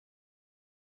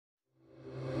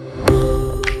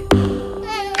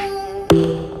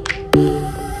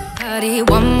body.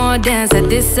 One more dance at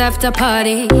this after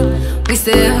party. We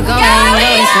still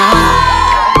going strong.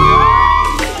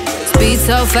 Speed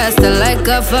so faster like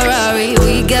a Ferrari.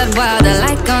 We get wilder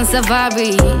like on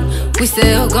safari. We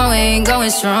still going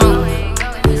strong.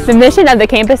 The mission of the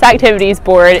Campus Activities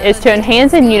Board is to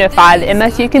enhance and unify the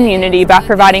MSU community by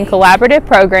providing collaborative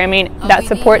programming that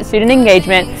supports student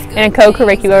engagement and a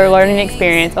co-curricular learning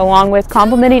experience, along with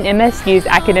complementing MSU's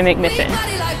academic mission.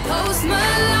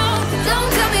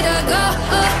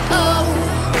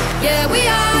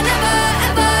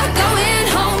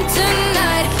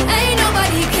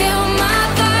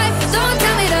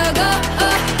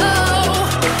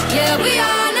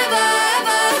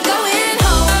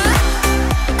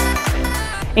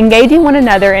 Engaging one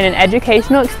another in an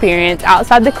educational experience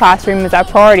outside the classroom is a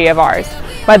priority of ours.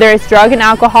 Whether it's drug and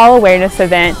alcohol awareness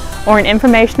event or an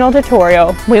informational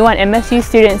tutorial, we want MSU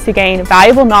students to gain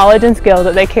valuable knowledge and skills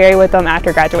that they carry with them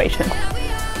after graduation.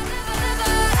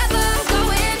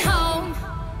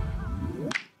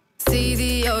 See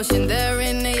the ocean there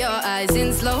in your eyes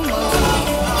in slow motion.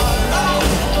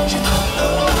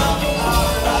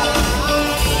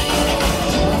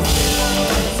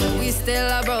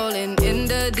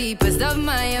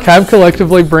 CAB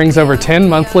collectively brings over 10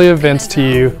 monthly events to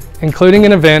you, including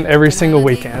an event every single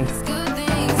weekend.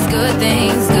 Good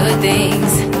things,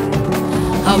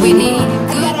 all we need.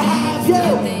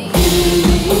 Good things.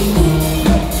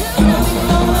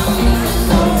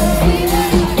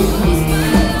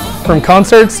 From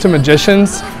concerts to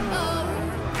magicians,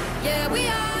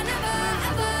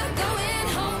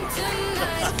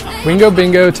 Wingo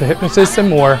Bingo to hypnotists and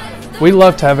more, we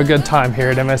love to have a good time here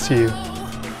at MSU.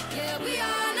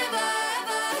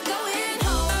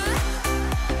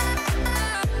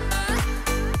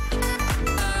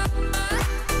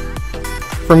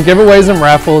 From giveaways and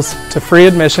raffles to free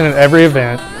admission at every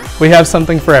event, we have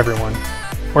something for everyone.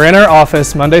 We're in our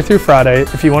office Monday through Friday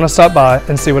if you want to stop by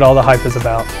and see what all the hype is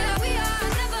about.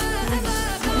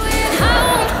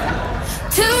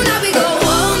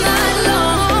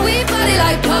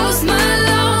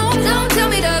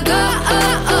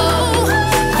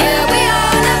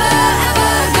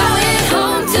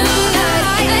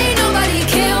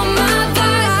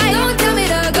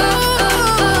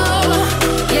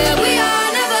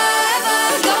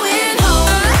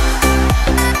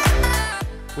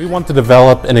 We want to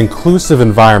develop an inclusive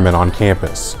environment on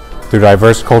campus. Through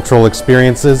diverse cultural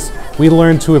experiences, we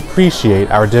learn to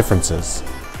appreciate our differences.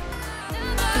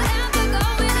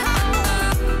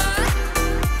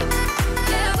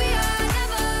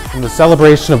 From the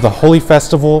celebration of the Holy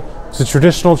Festival to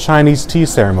traditional Chinese tea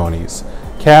ceremonies,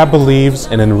 CAB believes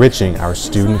in enriching our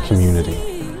student community.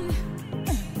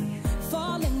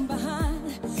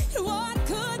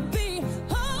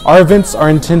 Our events are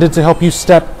intended to help you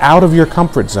step out of your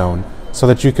comfort zone so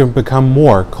that you can become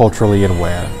more culturally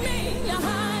aware.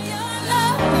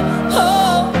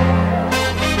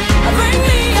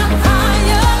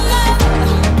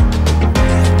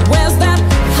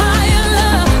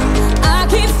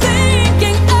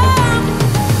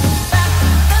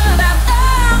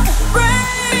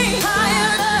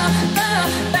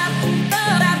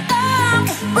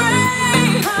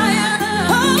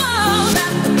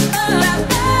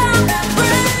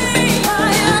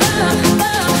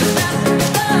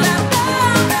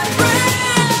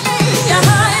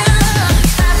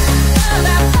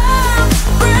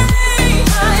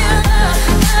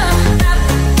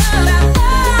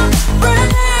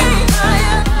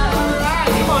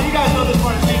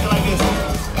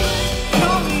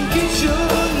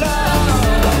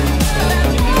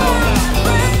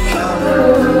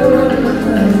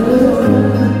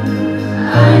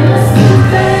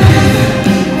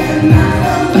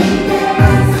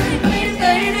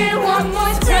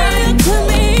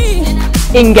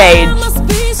 Engage,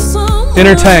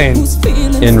 entertain,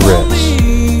 Enrich.